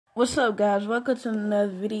What's up, guys? Welcome to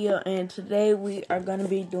another video, and today we are going to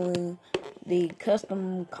be doing the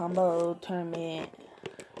custom combo tournament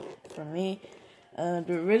for me. The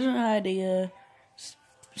original idea,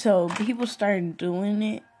 so people started doing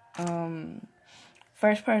it.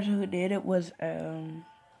 First person who did it was I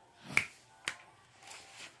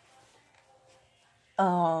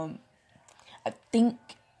think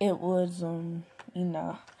it was Fun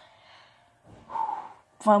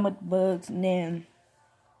with the Bugs, and then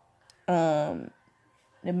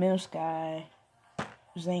the Mills guy,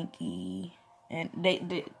 Zanky, and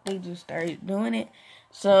they just started doing it.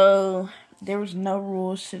 So there was no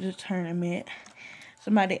rules to the tournament.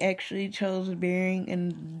 Somebody actually chose Bearing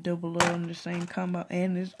and Double O in the same combo,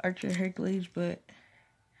 and this Archer Hercules, but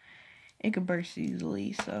it could burst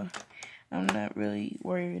easily, so I'm not really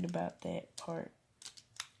worried about that part.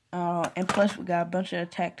 And plus we got a bunch of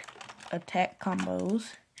attack combos.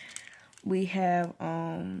 We have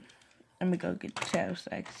let me go get the chat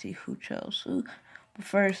so I can see who chose who. But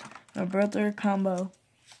first, my brother combo.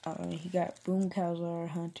 He got Boom Calzar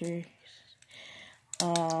Hunter,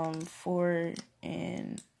 Ford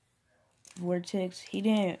and Vortex. He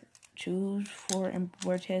didn't choose Ford and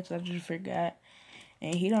Vortex. I just forgot,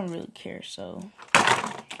 and he don't really care. So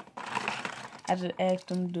I just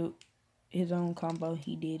asked him to do his own combo.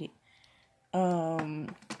 He did it.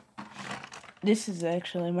 This is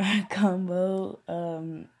actually my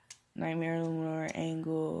combo. Nightmare Luminor,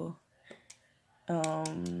 Angle,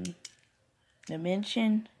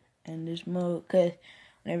 Dimension, and this mode, because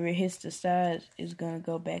whenever it hits the sides, it's going to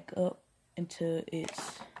go back up into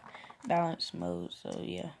its balance mode. So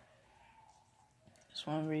yeah, that's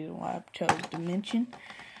one reason why I chose Dimension.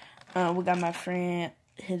 We got my friend,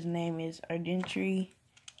 his name is Ardentry.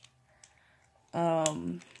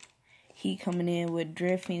 He coming in with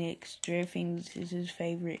Dread Phoenix. Dread Phoenix is his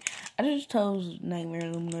favorite. I just chose Nightmare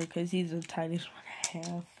Luminor because he's the tightest one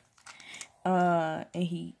I have. And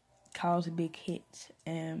he calls big hits.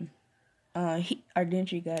 And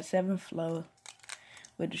Ardentry got 7 flow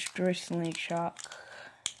with Destroy Sling Shock.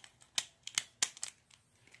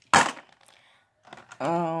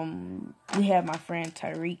 We have my friend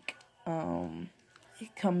Tyreek.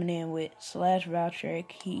 Coming in with Slash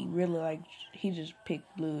Valtryek. He just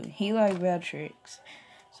picked blue. He like Valtryeks.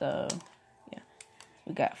 So yeah.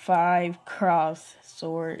 We got 5 cross,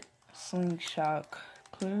 sword, slingshot.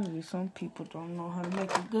 Clearly some people don't know how to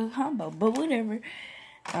make a good combo, but whatever.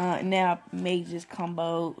 Now I made this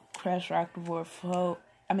combo, Crash Rockivore 5.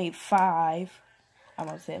 I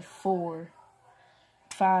almost said 4.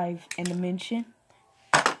 5 in Dimension.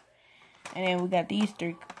 And then we got these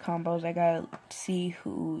 3 combos. I gotta see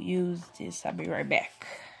who used this. I'll be right back.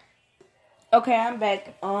 Okay, I'm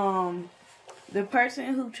back. The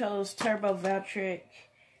person who chose Turbo Valtryek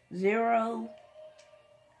 0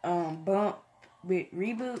 bump with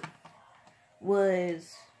reboot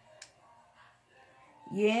was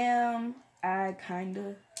Yam. I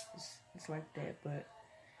kinda it's like that, but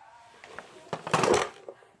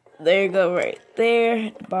there you go, right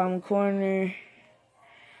there, the bottom corner.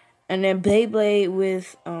 And then Beyblade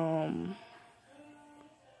with,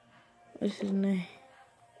 what's his name?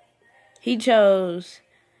 He chose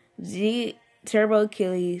Turbo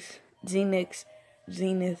Achilles, Zenith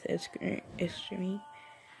Extreme.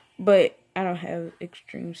 But I don't have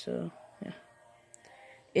Extreme, so, yeah.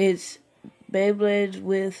 It's Beyblades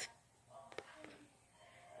with,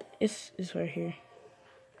 it's right here.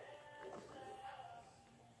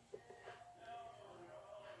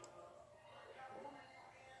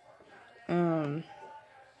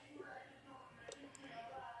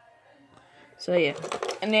 So yeah,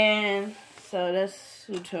 and then so that's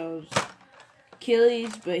who chose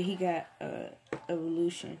Achilles, but he got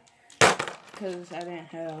Evolution because I didn't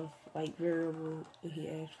have like variable that he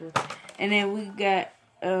asked for. And then we got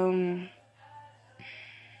let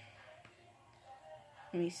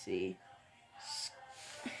me see,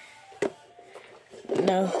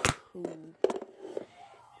 no.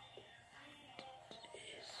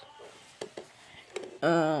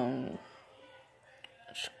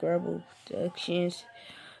 Scrabble Productions.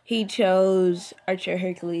 He chose Archer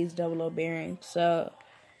Hercules 00 Bearing. So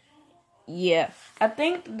yeah, I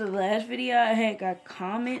think the last video I had got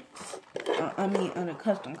comments. On a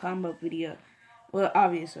custom combo video. Well,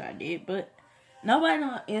 obviously I did, but nobody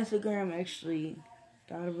on Instagram actually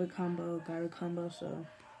thought of a combo, got a combo, so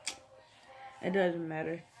it doesn't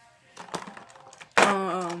matter.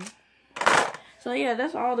 So yeah,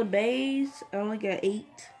 that's all the bays. I only got 8.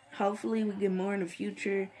 Hopefully we get more in the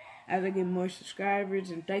future as I get more subscribers.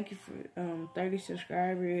 And thank you for 30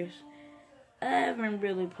 subscribers. I haven't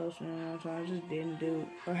really posted in a long time. I just didn't do it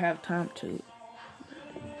or have time to.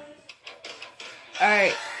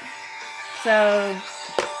 Alright. So,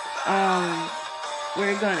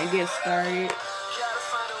 we're gonna get started.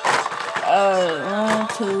 1,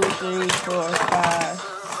 2, 3, 4, 5,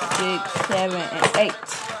 6, 7, and 8.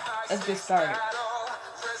 Let's get started.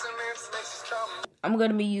 I'm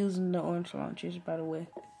gonna be using the orange launchers, by the way.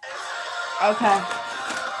 Okay.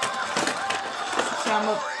 So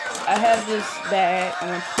I have this bag. I'm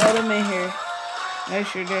gonna put them in here. Make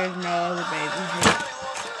sure there's no other babies here.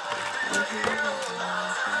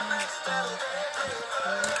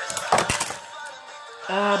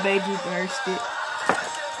 Baby bursted.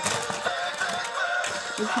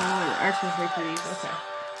 Which one was it? Archie Hercules. Okay.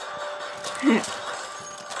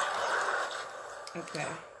 Okay.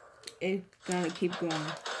 It's gonna keep going.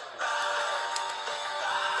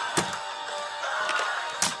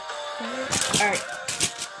 Alright.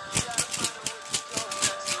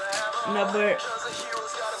 Number.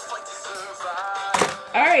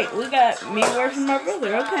 Alright, we got me versus my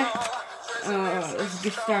brother. Okay. Let's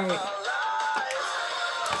get started.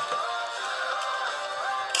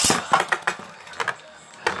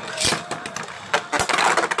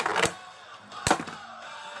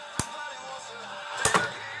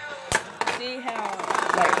 See how,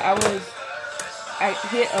 like, I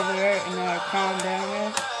hit over there and then I calmed down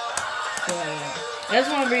there. So, that's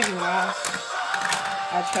one reason why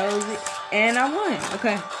I chose it. And I won.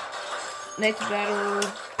 Okay. Next battle,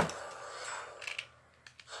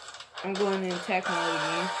 I'm going in attack mode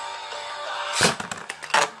again.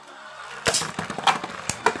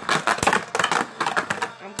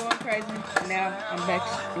 I'm going crazy. Now I'm back,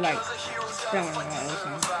 like, stamina or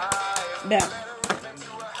something. Down.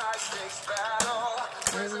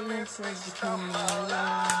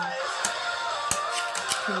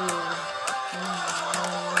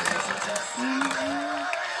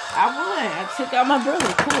 I won. I took out my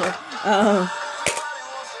brother. Cool.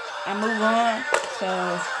 I move on to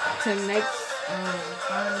the next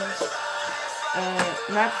finals.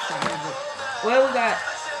 Not finals, but well, we got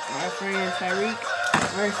my friend Tyreek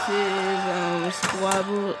versus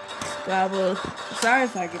Squabble. Sorry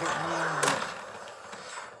if I get it wrong.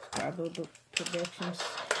 Squabble Productions.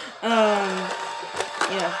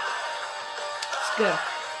 Yeah. Let's go.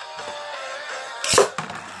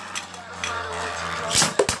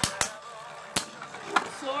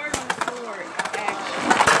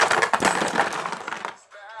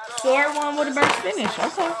 Sword one with a burst finish.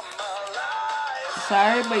 Okay.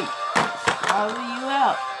 Sorry, but calling you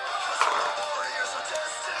out.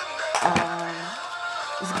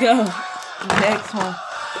 Let's go. Next one.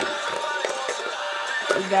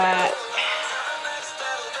 We got.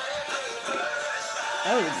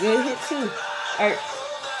 That was a good hit too. Alright.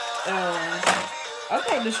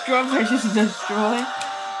 Okay, Destroy versus Destroy.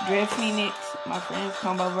 Dread Phoenix. My friend's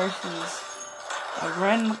combo versus a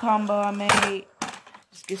random combo I made.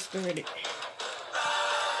 Let's get started.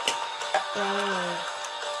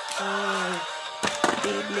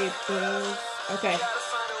 Okay.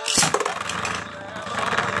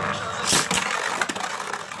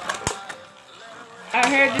 I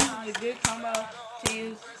heard this is a good combo to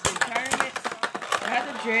use in tournaments. I had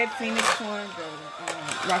the Dread Phoenix one, the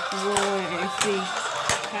Rock the Roll and see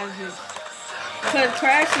because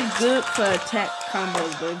Crash is good for attack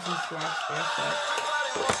combos, but it's just lost there, so.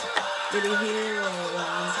 Did he hear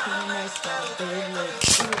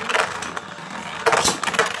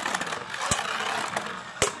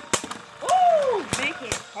Ooh, big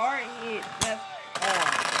hit, hard hit. That's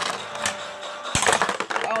hard.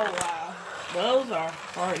 Oh wow, those are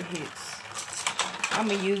hard hits. I'm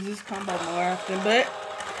gonna use this combo more often, but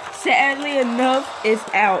sadly enough, it's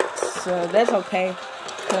out, so that's okay,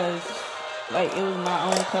 cause like it was my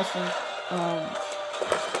own custom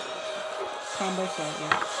combo, so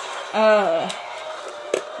yeah.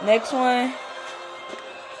 Next one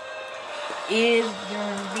is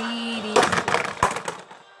gonna be these two.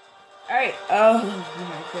 Alright, oh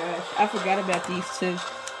my gosh, I forgot about these two.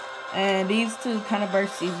 And these two kind of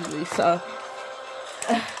burst easily, so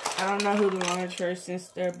I don't know who to launch first since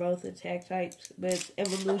they're both attack types, but it's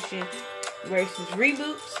Evolution versus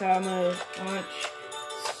Reboot, so I'm gonna launch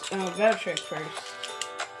Valtrex first.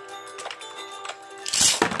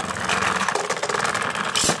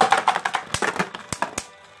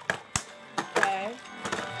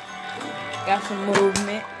 Got some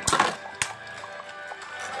movement.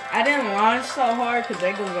 I didn't launch so hard because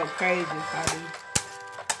they're gonna go crazy if I do.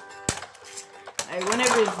 Like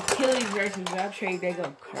whenever it's Achilles versus Valtrex, they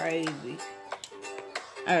go crazy.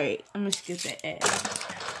 Alright, I'm gonna skip that ad.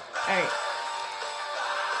 Alright.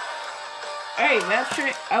 Alright,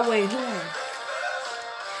 Valtrex. Oh wait, who won?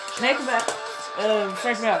 Next battle.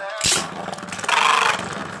 First battle.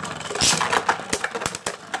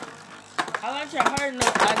 punch her hard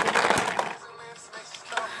enough, I can.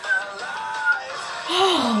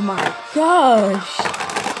 Oh my gosh.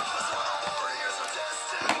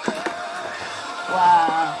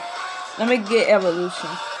 Wow. Let me get evolution.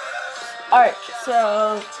 Alright,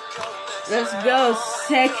 so let's go.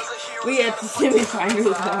 We at the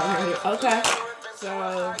semifinals already. Okay. So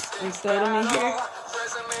let's throw them in here.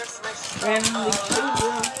 Randomly choose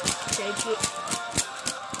them. Take it.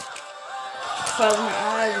 Close my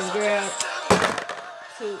eyes and grab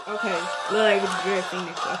two. Okay. Look like it's Dread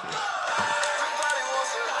Phoenix. Okay.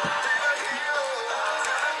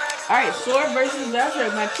 Alright, Sword versus Valkyrie.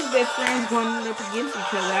 My two best friends going up against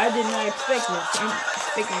each other. I did not expect this. I'm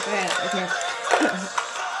expecting fast. Okay.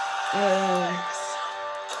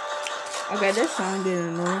 Okay, that song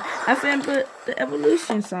didn't annoy. I finna put the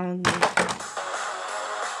evolution song in.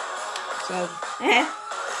 So,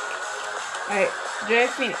 Alright, Dread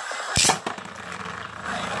Phoenix.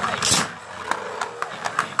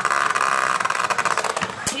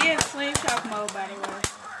 He has slingshot mode, by the way.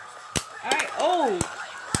 Alright, oh!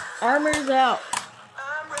 Armor's out.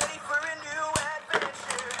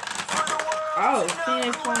 Oh,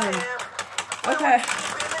 Phoenix won. Okay.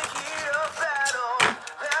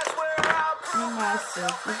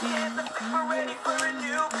 Myself again. I'm ready for a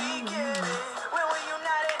new beginning. When we're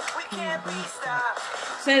united, we can't be stopped.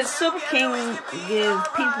 Since Super King gives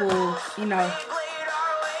people, you know,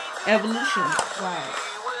 evolution vibes.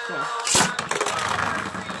 So,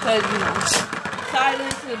 because, you know,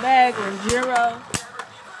 Silence is back,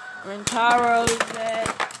 Rentaro is back.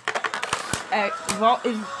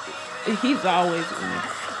 He's always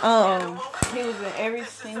winning. He was in every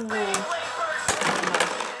single.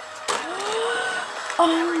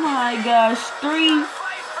 Oh my gosh, 3-2.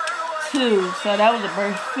 So that was a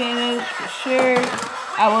burst finish for sure.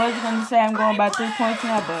 I was gonna say I'm going by 3 points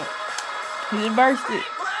now, but he just bursted.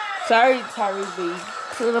 Sorry, Tyree B.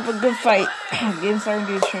 Put up a good fight against our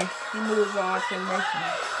Dietrich. He moves on to the next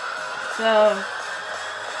one. So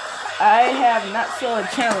I have not saw a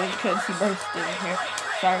challenge because he bursted in here.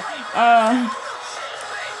 Sorry.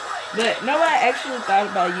 But nobody actually thought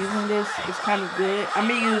about using this. It's kind of good. I'm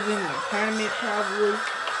going to use it in a tournament probably.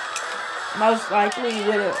 Most likely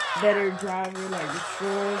with a better driver like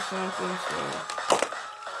Destroy or something. So,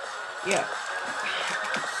 yeah.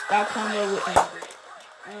 Stop combo with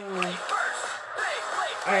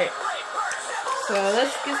alright. So,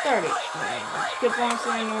 let's get started. Keep on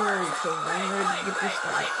saying no worries because I'm ready to get this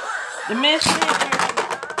started. Dimension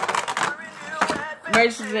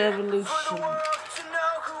versus Evolution.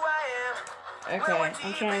 Okay,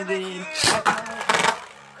 I'm trying to get in.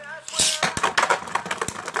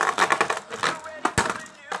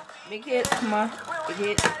 Big hit, come on. Big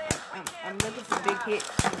hit. I'm looking for big hits.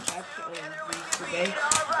 I'm trying to these today.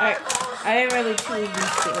 Alright, I didn't really choose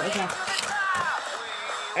these two. Okay.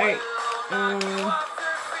 Alright,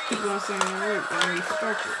 keep on saying the word and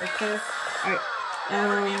restart it, okay? Alright,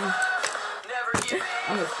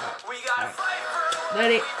 I'm gonna stop. Alright. Let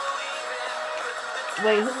it.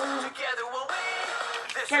 Wait, who won?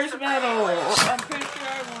 First battle. I'm pretty sure I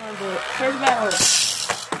won, but first battle.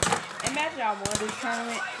 Imagine I won this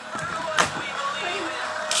tournament.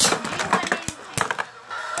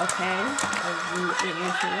 Okay.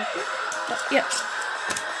 Yep.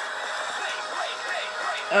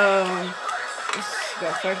 Let's go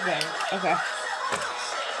first battle. Okay.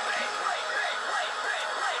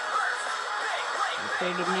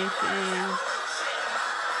 Okay, dimension.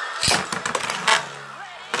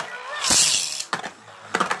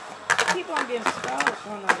 Keep on getting stalled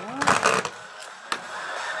on the line.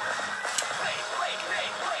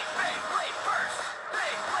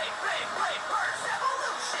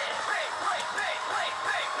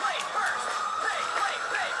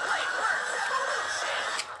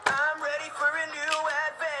 I'm ready for a new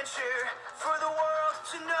adventure, for the world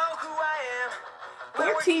to know who I am.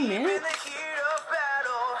 14 minutes?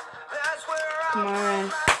 Come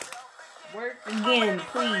on. Work again,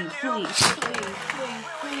 please.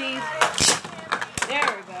 There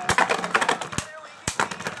we go.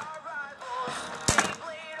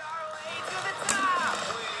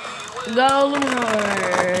 Go,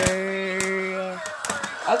 Lunar.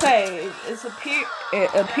 Okay, it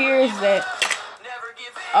appears that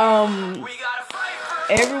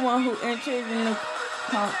everyone who entered in the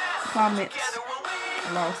comments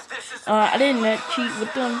lost. I didn't cheat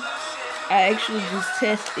with them. I actually just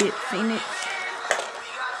tested Phoenix.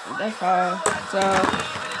 That's all. So,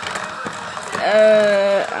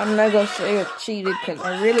 I'm not gonna say I cheated because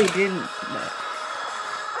I really didn't. But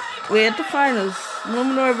we're at the finals.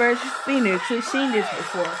 Luminor versus Phoenix. We've seen this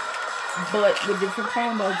before, but with different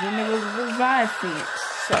combos. And it was Revive Phoenix.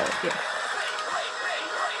 So, yeah.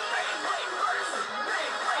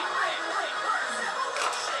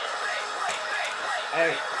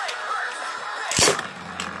 Alright.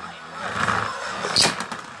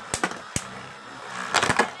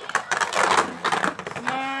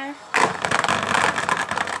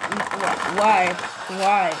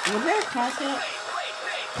 Why? Was there a concept?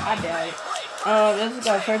 I doubt it. Let's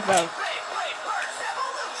go first though.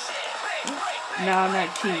 No, I'm not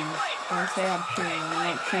cheating. Don't say I'm cheating. I'm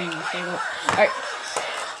not cheating. Say that. Alright.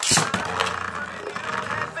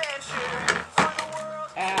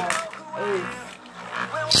 Ow. Oof.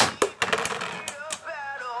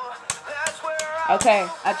 Okay,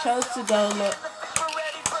 I chose to go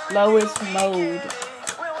lowest mode.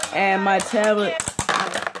 And my tablet.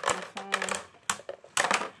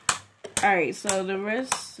 Alright, so the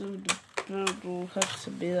rest of the build will have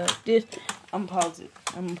to be like this. I'm pausing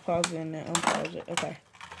it. Okay.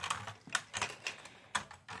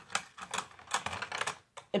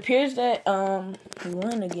 Appears that he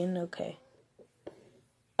won again. Okay.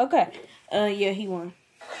 Yeah, he won.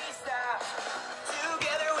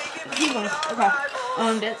 He won. Okay.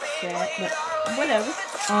 That's sad, but whatever.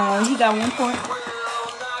 He got 1 point.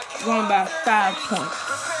 Going by 5 points.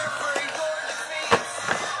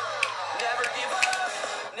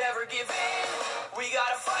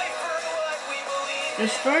 The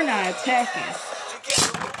Spur not attacking.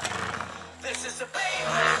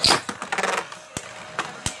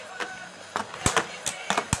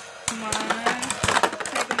 Come on.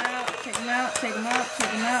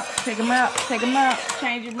 Take him out.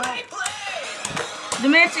 Change him out.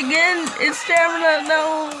 Dimension again. It's stamina.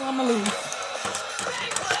 No, I'm gonna lose.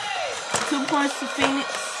 2 points to Phoenix.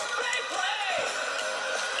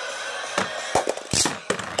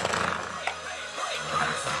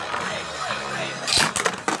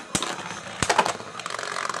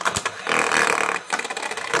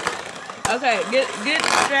 Okay, good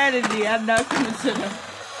strategy. I knocked him into the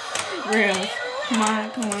rails. Come on.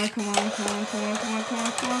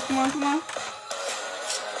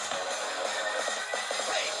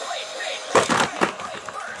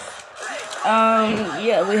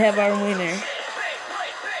 Yeah, we have our winner.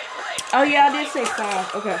 Oh yeah, I did say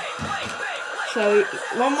 5. Okay. So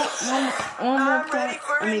 1 more point.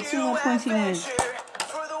 2 more points he wins.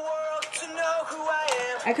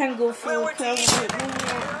 I can't go full cover with one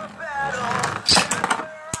more.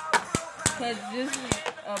 Because this is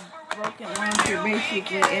a broken launcher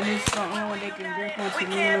basically, and it's the only one they can grip onto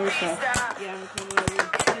the mirror, so yeah, I'm coming over.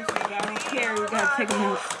 This is, I don't care, we gotta take him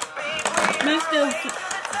out. But still,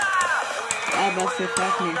 I was about to say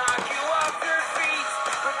 5 minutes.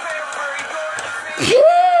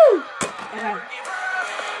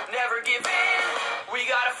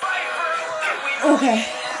 Okay,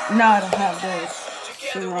 now I don't have those.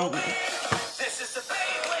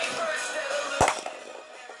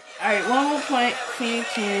 Alright, 1 more point.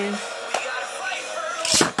 Phoenix wins.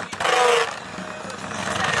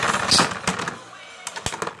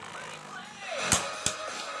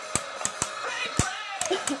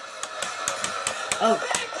 Oh.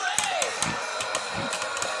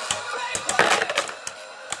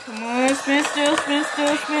 Come on, spin still.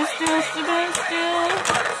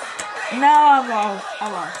 No, I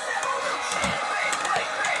lost.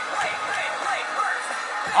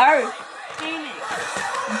 Alright, Phoenix.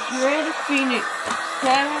 Dread Phoenix.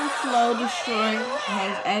 Saturn Slow Destroy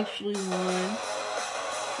has actually won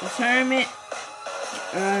the tournament.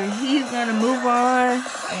 He's gonna move on.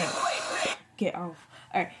 Get off.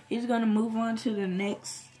 Alright, he's gonna move on to the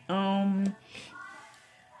next.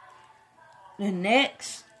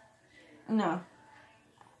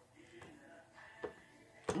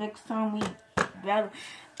 Next time we battle.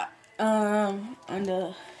 On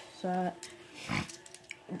the side.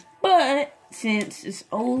 But since it's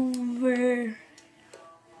over,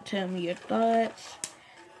 tell me your thoughts.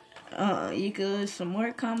 You could list some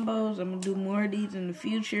more combos. I'm gonna do more of these in the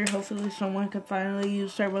future. Hopefully someone can finally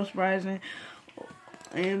use Turbo Surprising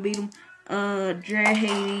and beat them. Dread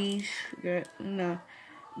Hades.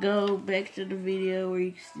 Go back to the video where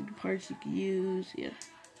you can see the parts you can use. Yeah.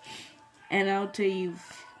 And I'll tell you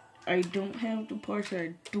if I don't have the parts or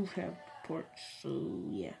I do have the parts. So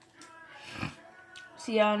yeah.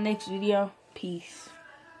 See y'all next video. Peace.